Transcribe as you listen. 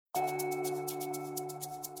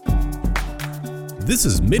This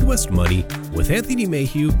is Midwest Money with Anthony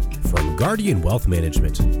Mayhew from Guardian Wealth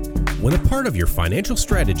Management. When a part of your financial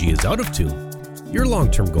strategy is out of tune, your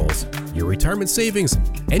long-term goals, your retirement savings,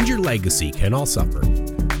 and your legacy can all suffer.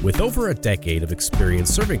 With over a decade of experience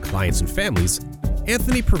serving clients and families,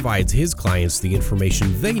 Anthony provides his clients the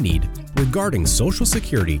information they need regarding Social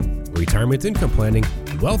Security, retirement income planning,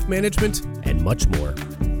 wealth management, and much more.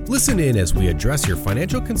 Listen in as we address your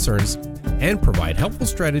financial concerns and provide helpful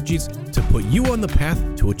strategies to put you on the path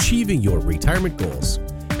to achieving your retirement goals.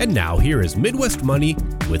 And now here is Midwest Money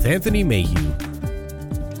with Anthony Mayhew.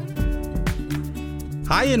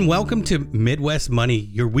 Hi, and welcome to Midwest Money,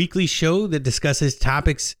 your weekly show that discusses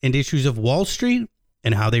topics and issues of Wall Street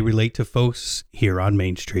and how they relate to folks here on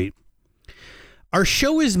Main Street. Our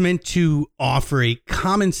show is meant to offer a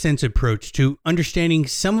common sense approach to understanding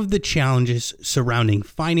some of the challenges surrounding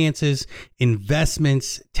finances,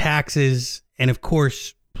 investments, taxes, and of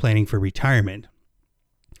course, planning for retirement.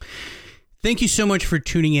 Thank you so much for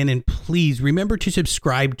tuning in, and please remember to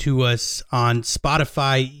subscribe to us on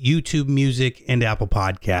Spotify, YouTube Music, and Apple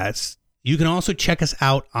Podcasts. You can also check us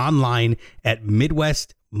out online at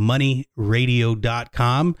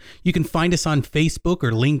MidwestMoneyRadio.com. You can find us on Facebook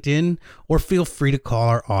or LinkedIn, or feel free to call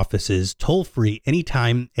our offices toll-free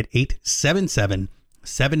anytime at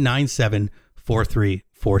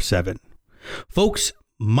 877-797-4347. Folks,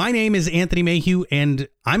 my name is Anthony Mayhew, and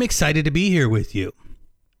I'm excited to be here with you.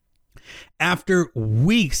 After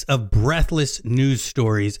weeks of breathless news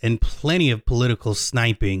stories and plenty of political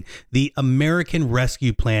sniping, the American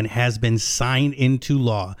Rescue Plan has been signed into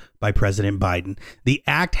law by President Biden. The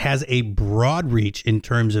act has a broad reach in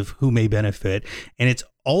terms of who may benefit, and its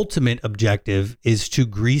ultimate objective is to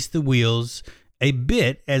grease the wheels a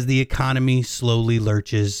bit as the economy slowly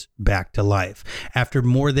lurches back to life after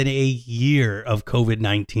more than a year of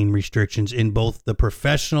COVID-19 restrictions in both the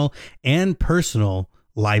professional and personal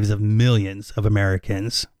lives of millions of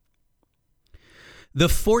Americans. The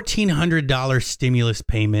 $1,400 stimulus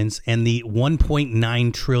payments and the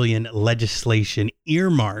 $1.9 trillion legislation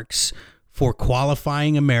earmarks for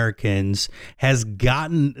qualifying Americans has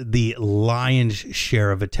gotten the lion's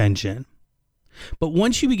share of attention. But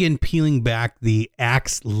once you begin peeling back the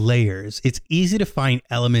act's layers, it's easy to find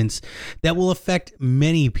elements that will affect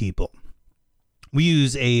many people. We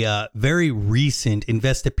use a very recent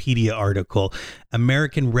Investopedia article,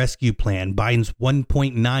 American Rescue Plan, Biden's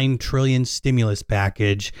 $1.9 trillion stimulus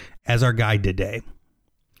package, as our guide today.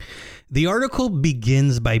 The article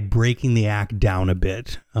begins by breaking the act down a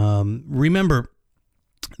bit. Remember,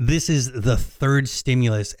 this is the third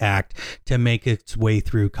stimulus act to make its way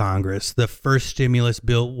through Congress. The first stimulus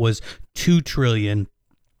bill was $2 trillion,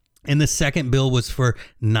 and the second bill was for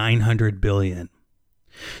 $900 billion.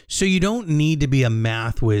 So you don't need to be a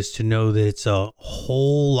math whiz to know that it's a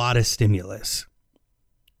whole lot of stimulus.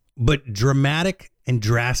 But dramatic and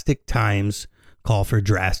drastic times call for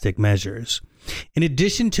drastic measures. In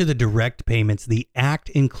addition to the direct payments, the act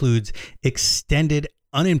includes extended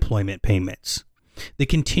unemployment payments, the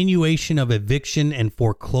continuation of eviction and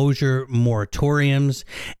foreclosure moratoriums,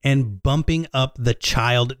 and bumping up the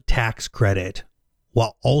child tax credit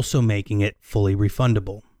while also making it fully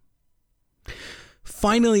refundable.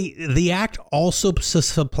 Finally, the act also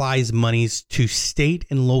supplies monies to state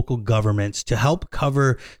and local governments to help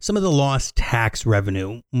cover some of the lost tax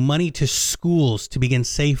revenue, money to schools to begin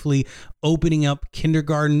safely opening up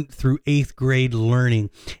kindergarten through 8th grade learning,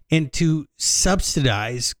 and to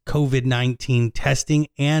subsidize COVID-19 testing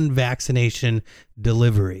and vaccination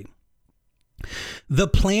delivery. The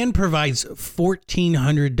plan provides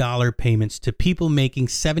 $1,400 payments to people making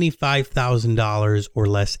 $75,000 or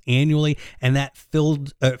less annually, and that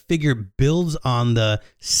figure builds on the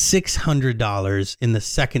 $600 in the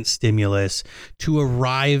second stimulus to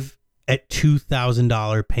arrive at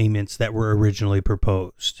 $2,000 payments that were originally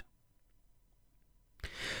proposed.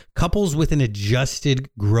 Couples with an adjusted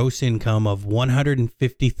gross income of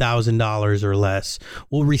 $150,000 or less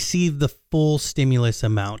will receive the full stimulus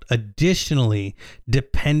amount. Additionally,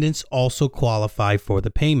 dependents also qualify for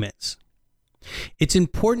the payments. It's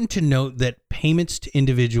important to note that payments to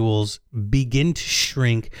individuals begin to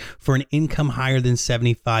shrink for an income higher than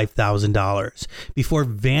 $75,000 before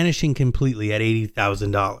vanishing completely at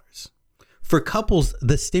 $80,000. For couples,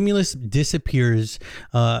 the stimulus disappears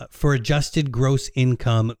for adjusted gross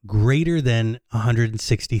income greater than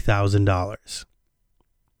 $160,000.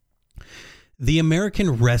 The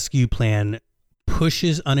American Rescue Plan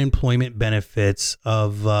pushes unemployment benefits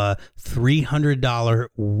of $300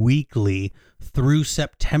 weekly through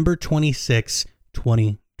September 26,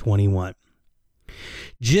 2021.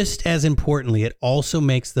 Just as importantly, it also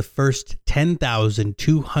makes the first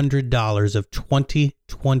 $10,200 of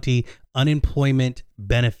 2020 unemployment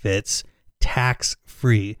benefits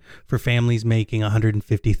tax-free for families making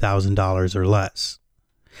 $150,000 or less.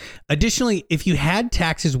 Additionally, if you had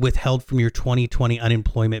taxes withheld from your 2020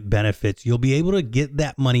 unemployment benefits, you'll be able to get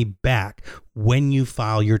that money back when you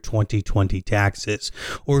file your 2020 taxes.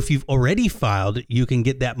 Or if you've already filed, you can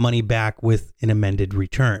get that money back with an amended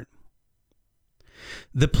return.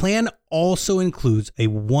 The plan also includes a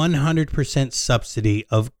 100% subsidy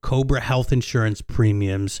of COBRA health insurance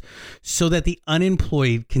premiums so that the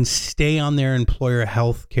unemployed can stay on their employer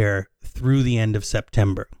health care through the end of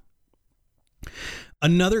September.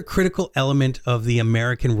 Another critical element of the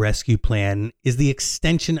American Rescue Plan is the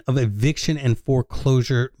extension of eviction and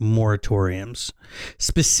foreclosure moratoriums.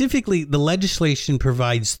 Specifically, the legislation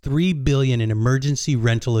provides $3 billion in emergency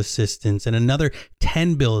rental assistance and another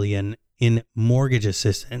 $10 billion in mortgage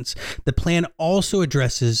assistance. The plan also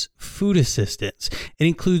addresses food assistance. It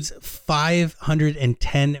includes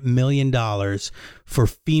 $510 million for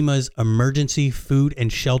FEMA's Emergency Food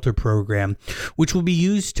and Shelter Program, which will be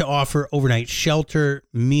used to offer overnight shelter,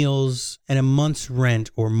 meals, and a month's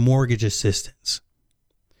rent or mortgage assistance.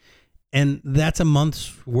 And that's a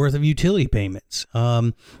month's worth of utility payments.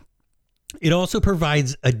 It also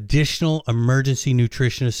provides additional emergency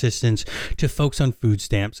nutrition assistance to folks on food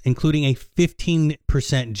stamps, including a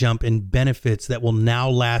 15% jump in benefits that will now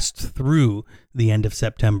last through the end of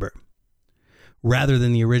September, rather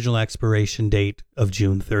than the original expiration date of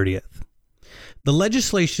June 30th. The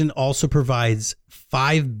legislation also provides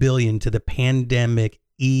 $5 billion to the pandemic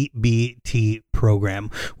EBT program,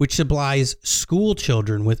 which supplies school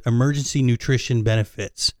children with emergency nutrition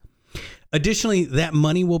benefits. Additionally, that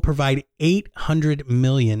money will provide $800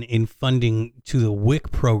 million in funding to the WIC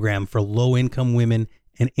program for low-income women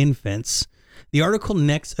and infants. The article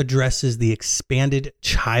next addresses the expanded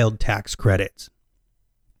child tax credits.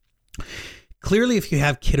 Clearly, if you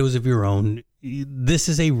have kiddos of your own, this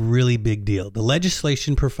is a really big deal. The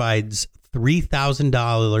legislation provides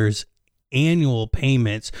 $3,000 annual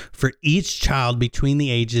payments for each child between the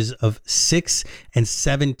ages of 6 and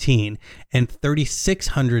 17 and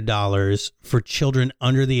 $3,600 for children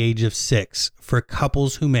under the age of 6 for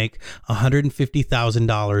couples who make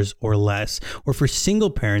 $150,000 or less, or for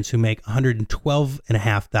single parents who make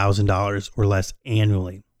 $112,500 or less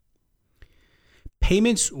annually.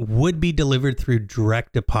 Payments would be delivered through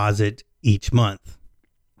direct deposit each month.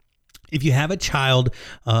 If you have a child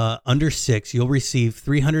under 6, you'll receive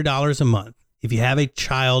 $300 a month. If you have a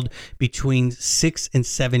child between 6 and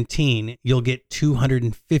 17, you'll get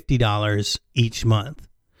 $250 each month.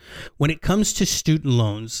 When it comes to student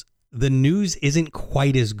loans, the news isn't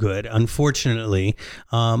quite as good, unfortunately.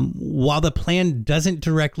 While the plan doesn't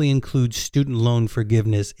directly include student loan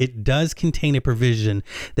forgiveness, it does contain a provision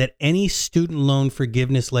that any student loan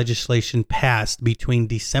forgiveness legislation passed between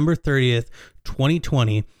December 30th,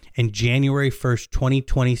 2020 and January 1st,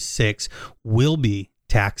 2026 will be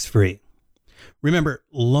tax-free. Remember,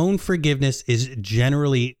 loan forgiveness is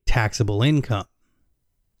generally taxable income.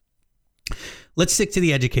 Let's stick to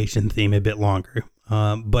the education theme a bit longer,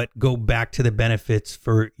 but go back to the benefits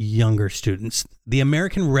for younger students. The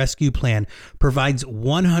American Rescue Plan provides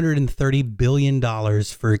 $130 billion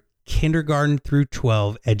for kindergarten through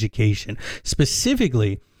 12 education.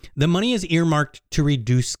 Specifically, the money is earmarked to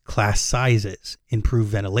reduce class sizes, improve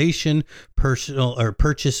ventilation,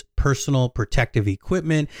 purchase personal protective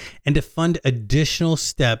equipment, and to fund additional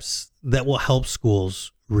steps that will help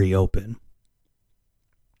schools reopen.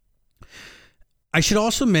 I should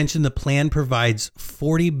also mention the plan provides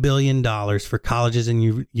 $40 billion for colleges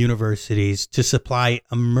and universities to supply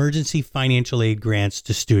emergency financial aid grants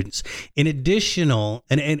to students. An additional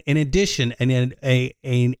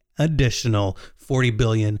 $40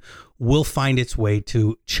 billion will find its way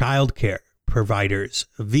to childcare providers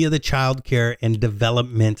via the Child Care and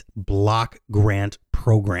Development Block Grant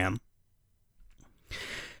Program.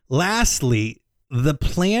 Lastly, the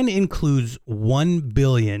plan includes $1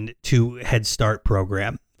 billion to Head Start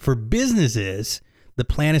program. For businesses, the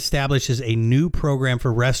plan establishes a new program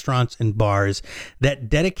for restaurants and bars that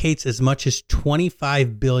dedicates as much as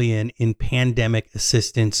 $25 billion in pandemic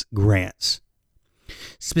assistance grants.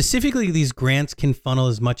 Specifically, these grants can funnel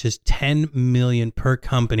as much as $10 million per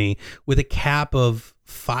company with a cap of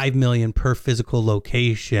 $5 million per physical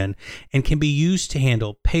location and can be used to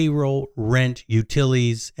handle payroll, rent,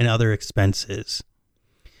 utilities, and other expenses.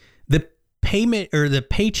 The the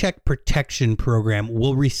Paycheck Protection Program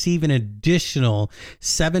will receive an additional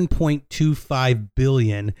 $7.25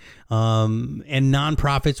 billion, and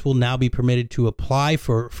nonprofits will now be permitted to apply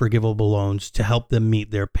for forgivable loans to help them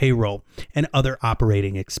meet their payroll and other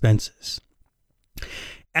operating expenses.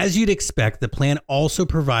 As you'd expect, the plan also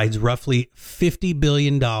provides roughly $50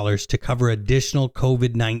 billion to cover additional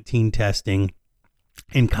COVID-19 testing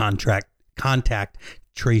and contact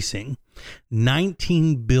tracing.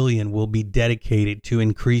 $19 billion will be dedicated to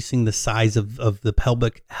increasing the size of the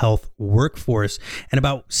public health workforce, and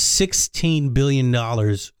about $16 billion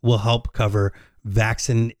will help cover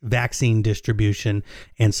vaccine distribution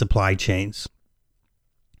and supply chains.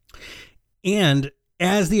 And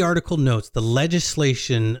as the article notes, the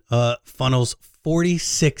legislation funnels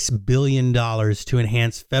 $46 billion to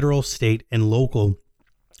enhance federal, state, and local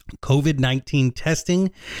COVID-19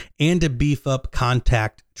 testing and to beef up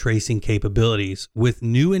contact tracing capabilities, with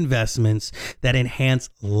new investments that enhance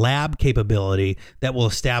lab capability that will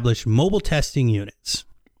establish mobile testing units.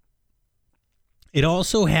 It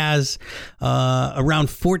also has around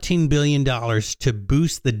 $14 billion to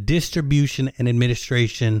boost the distribution and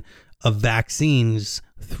administration of vaccines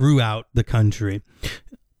throughout the country.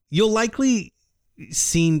 You'll likely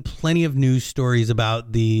seen plenty of news stories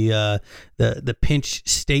about the pinch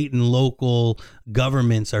state and local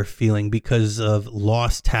governments are feeling because of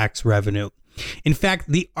lost tax revenue. In fact,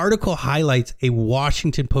 the article highlights a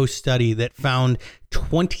Washington Post study that found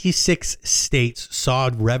 26 states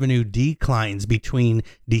saw revenue declines between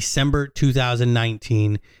December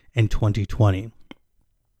 2019 and 2020.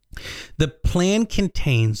 The plan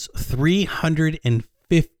contains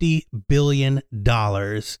 $350 billion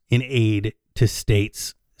in aid to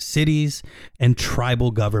states, cities, and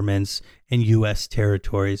tribal governments and U.S.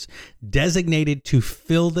 territories, designated to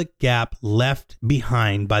fill the gap left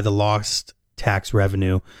behind by the lost tax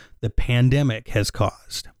revenue the pandemic has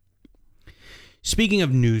caused. Speaking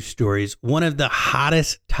of news stories, one of the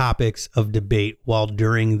hottest topics of debate while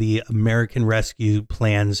during the American Rescue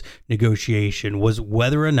Plan's negotiation was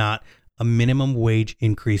whether or not a minimum wage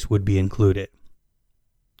increase would be included.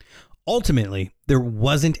 Ultimately, there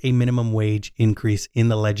wasn't a minimum wage increase in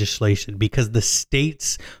the legislation because the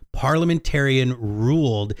state's parliamentarian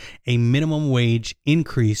ruled a minimum wage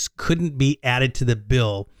increase couldn't be added to the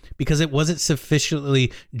bill because it wasn't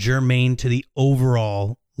sufficiently germane to the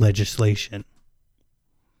overall legislation.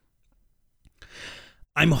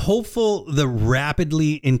 I'm hopeful the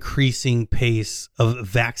rapidly increasing pace of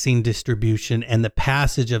vaccine distribution and the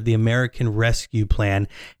passage of the American Rescue Plan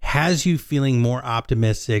has you feeling more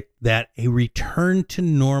optimistic that a return to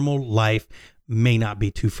normal life may not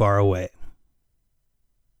be too far away.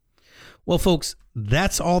 Well, folks,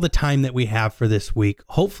 that's all the time that we have for this week.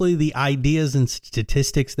 Hopefully the ideas and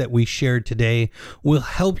statistics that we shared today will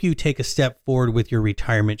help you take a step forward with your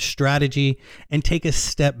retirement strategy and take a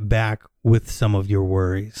step back with some of your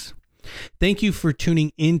worries. Thank you for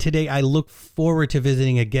tuning in today. I look forward to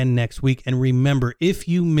visiting again next week. And remember, if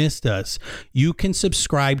you missed us, you can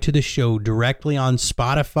subscribe to the show directly on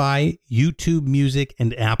Spotify, YouTube Music,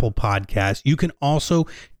 and Apple Podcasts. You can also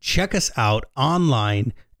check us out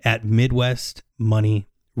online at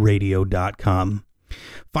MidwestMoneyRadio.com.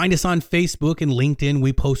 Find us on Facebook and LinkedIn.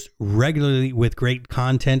 We post regularly with great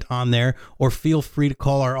content on there, or feel free to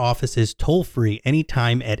call our offices toll free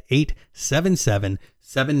anytime at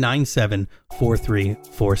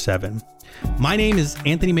 877-797-4347. My name is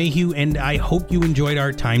Anthony Mayhew, and I hope you enjoyed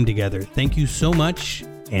our time together. Thank you so much,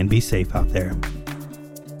 and be safe out there.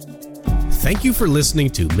 Thank you for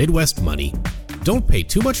listening to Midwest Money. Don't pay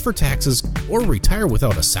too much for taxes or retire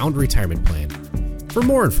without a sound retirement plan. For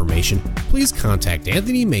more information, please contact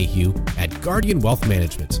Anthony Mayhew at Guardian Wealth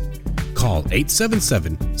Management. Call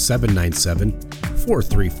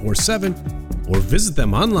 877-797-4347 or visit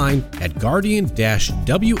them online at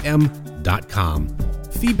guardian-wm.com.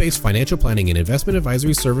 Fee-based financial planning and investment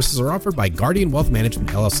advisory services are offered by Guardian Wealth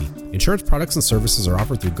Management, LLC. Insurance products and services are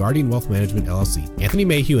offered through Guardian Wealth Management, LLC. Anthony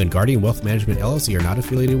Mayhew and Guardian Wealth Management, LLC are not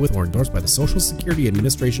affiliated with or endorsed by the Social Security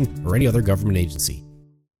Administration or any other government agency.